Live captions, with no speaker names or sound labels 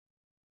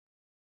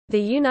The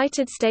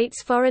United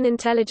States Foreign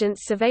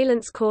Intelligence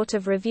Surveillance Court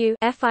of Review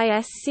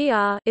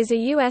 (FISCR) is a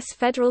U.S.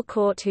 federal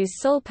court whose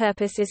sole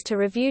purpose is to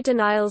review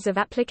denials of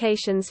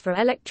applications for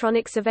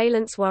electronic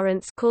surveillance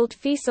warrants called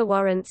FISA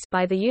warrants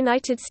by the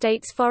United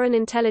States Foreign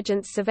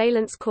Intelligence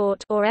Surveillance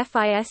Court or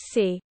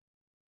FISC.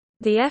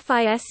 The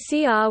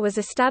FISCR was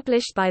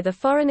established by the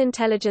Foreign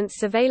Intelligence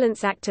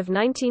Surveillance Act of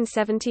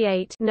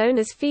 1978, known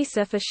as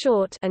FISA for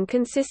short, and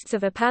consists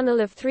of a panel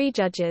of 3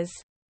 judges.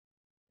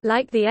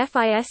 Like the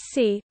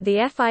FISC, the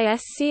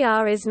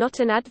FISCR is not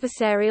an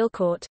adversarial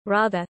court,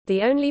 rather,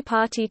 the only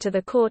party to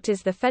the court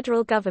is the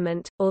federal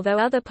government, although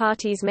other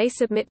parties may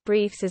submit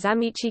briefs as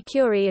amici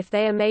curiae if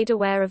they are made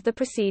aware of the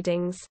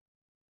proceedings.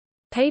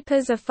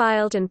 Papers are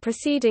filed and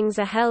proceedings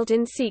are held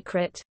in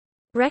secret.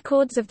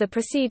 Records of the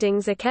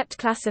proceedings are kept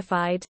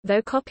classified,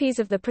 though copies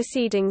of the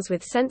proceedings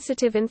with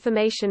sensitive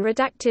information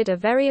redacted are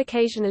very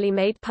occasionally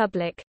made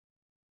public.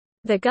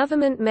 The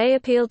government may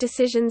appeal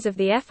decisions of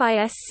the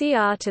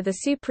FISCR to the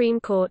Supreme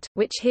Court,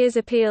 which hears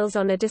appeals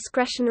on a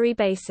discretionary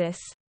basis.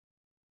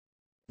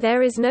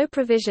 There is no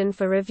provision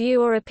for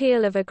review or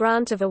appeal of a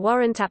grant of a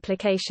warrant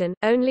application,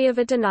 only of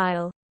a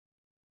denial.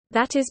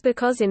 That is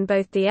because in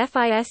both the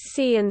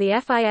FISC and the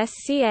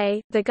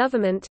FISCA, the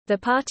government, the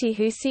party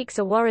who seeks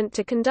a warrant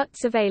to conduct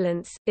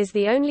surveillance, is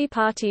the only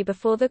party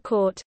before the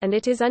court, and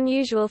it is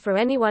unusual for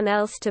anyone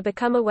else to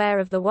become aware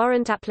of the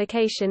warrant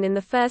application in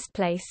the first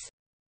place.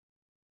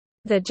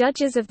 The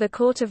judges of the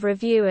Court of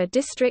Review are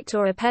district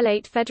or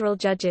appellate federal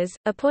judges,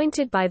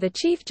 appointed by the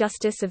Chief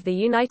Justice of the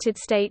United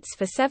States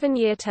for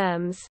 7-year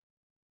terms.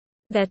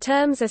 Their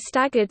terms are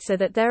staggered so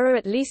that there are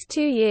at least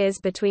 2 years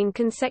between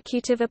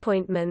consecutive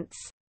appointments.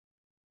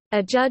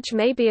 A judge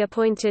may be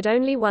appointed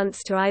only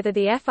once to either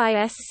the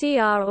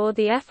FISCR or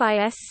the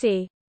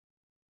FISC.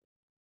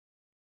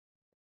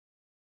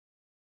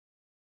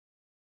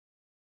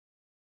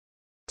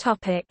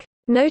 Topic: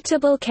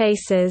 Notable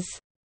cases.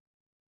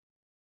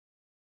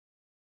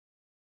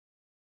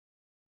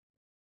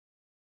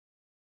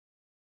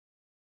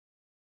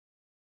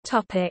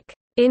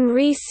 In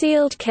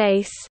re-sealed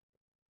case.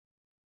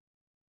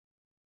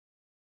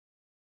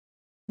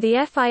 The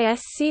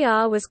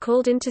FISCR was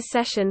called into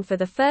session for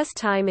the first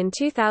time in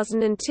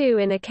 2002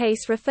 in a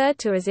case referred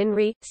to as in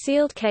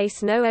re-sealed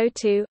case No.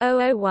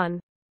 02-001.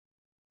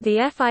 The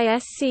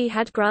FISC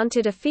had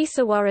granted a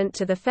FISA warrant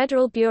to the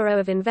Federal Bureau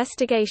of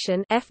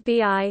Investigation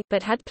 (FBI),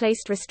 but had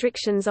placed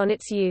restrictions on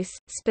its use.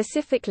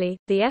 Specifically,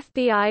 the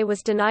FBI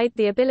was denied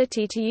the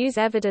ability to use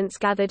evidence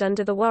gathered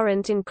under the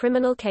warrant in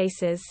criminal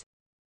cases.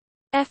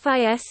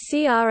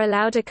 FISCR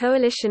allowed a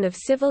coalition of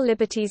civil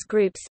liberties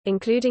groups,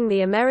 including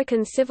the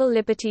American Civil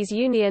Liberties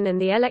Union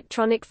and the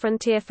Electronic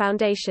Frontier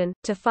Foundation,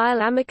 to file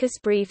amicus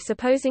briefs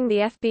opposing the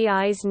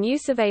FBI's new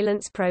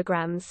surveillance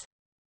programs.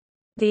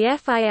 The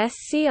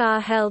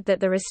FISCR held that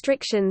the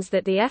restrictions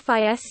that the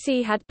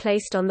FISC had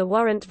placed on the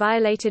warrant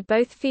violated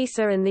both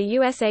FISA and the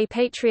USA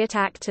Patriot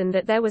Act and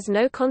that there was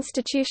no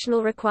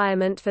constitutional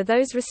requirement for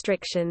those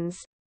restrictions.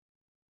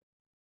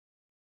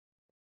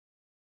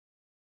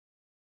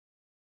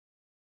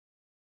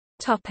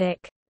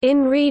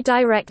 In re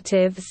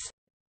directives.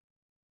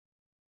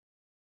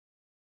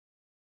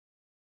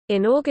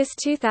 In August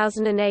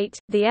 2008,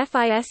 the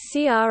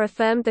FISCR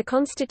affirmed the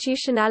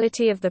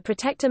constitutionality of the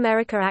Protect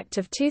America Act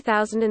of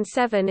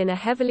 2007 in a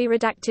heavily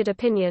redacted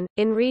opinion,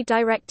 in re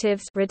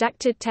directives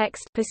redacted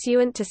text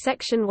pursuant to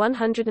Section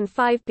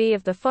 105B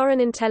of the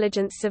Foreign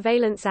Intelligence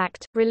Surveillance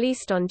Act,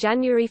 released on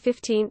January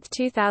 15,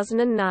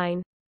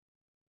 2009.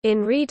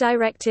 In re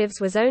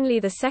directives was only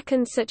the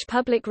second such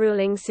public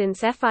ruling since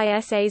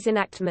FISA's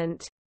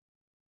enactment.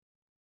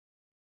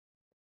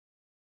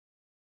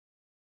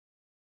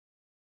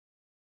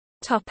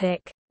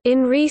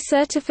 In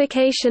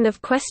re-certification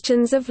of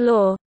questions of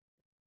law.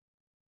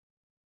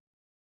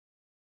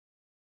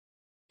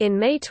 In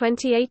May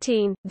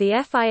 2018, the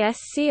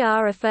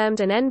FISCR affirmed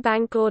an en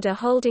banc order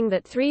holding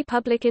that 3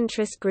 public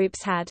interest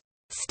groups had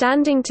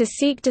standing to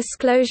seek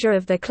disclosure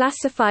of the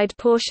classified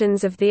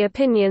portions of the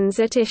opinions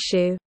at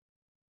issue.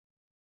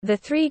 The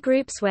 3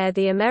 groups were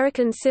the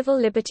American Civil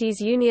Liberties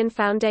Union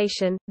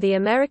Foundation, the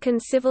American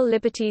Civil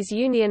Liberties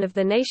Union of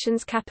the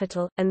nation's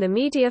capital, and the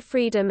Media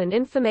Freedom and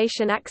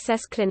Information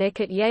Access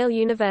Clinic at Yale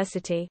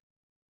University.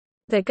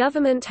 The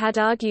government had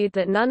argued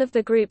that none of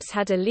the groups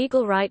had a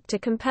legal right to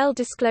compel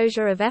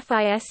disclosure of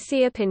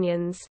FISC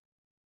opinions.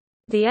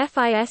 The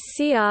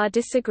FISCR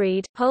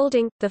disagreed,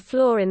 holding, the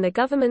flaw in the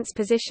government's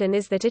position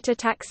is that it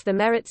attacks the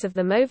merits of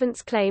the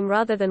movant's claim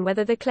rather than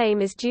whether the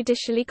claim is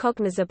judicially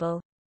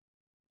cognizable.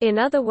 In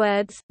other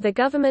words, the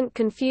government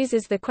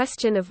confuses the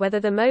question of whether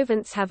the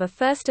movants have a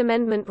First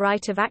Amendment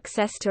right of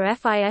access to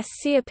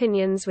FISC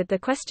opinions with the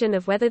question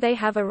of whether they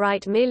have a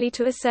right merely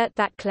to assert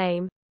that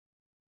claim.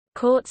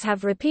 Courts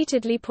have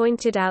repeatedly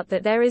pointed out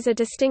that there is a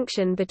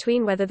distinction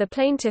between whether the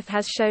plaintiff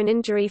has shown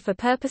injury for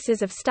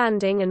purposes of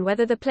standing and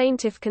whether the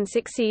plaintiff can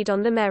succeed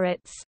on the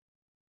merits.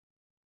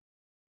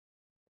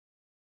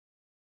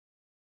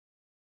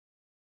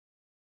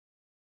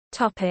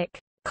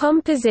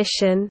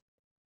 Composition.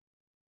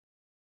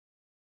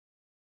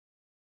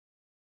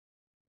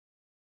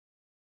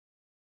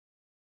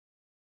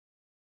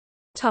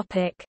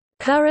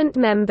 Current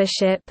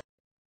membership.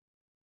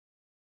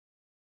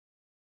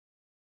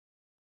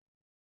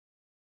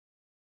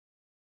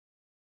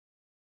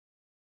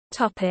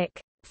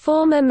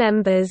 Former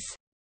members.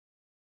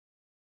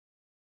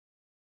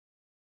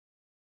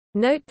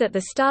 Note that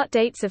the start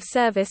dates of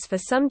service for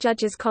some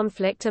judges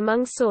conflict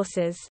among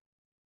sources.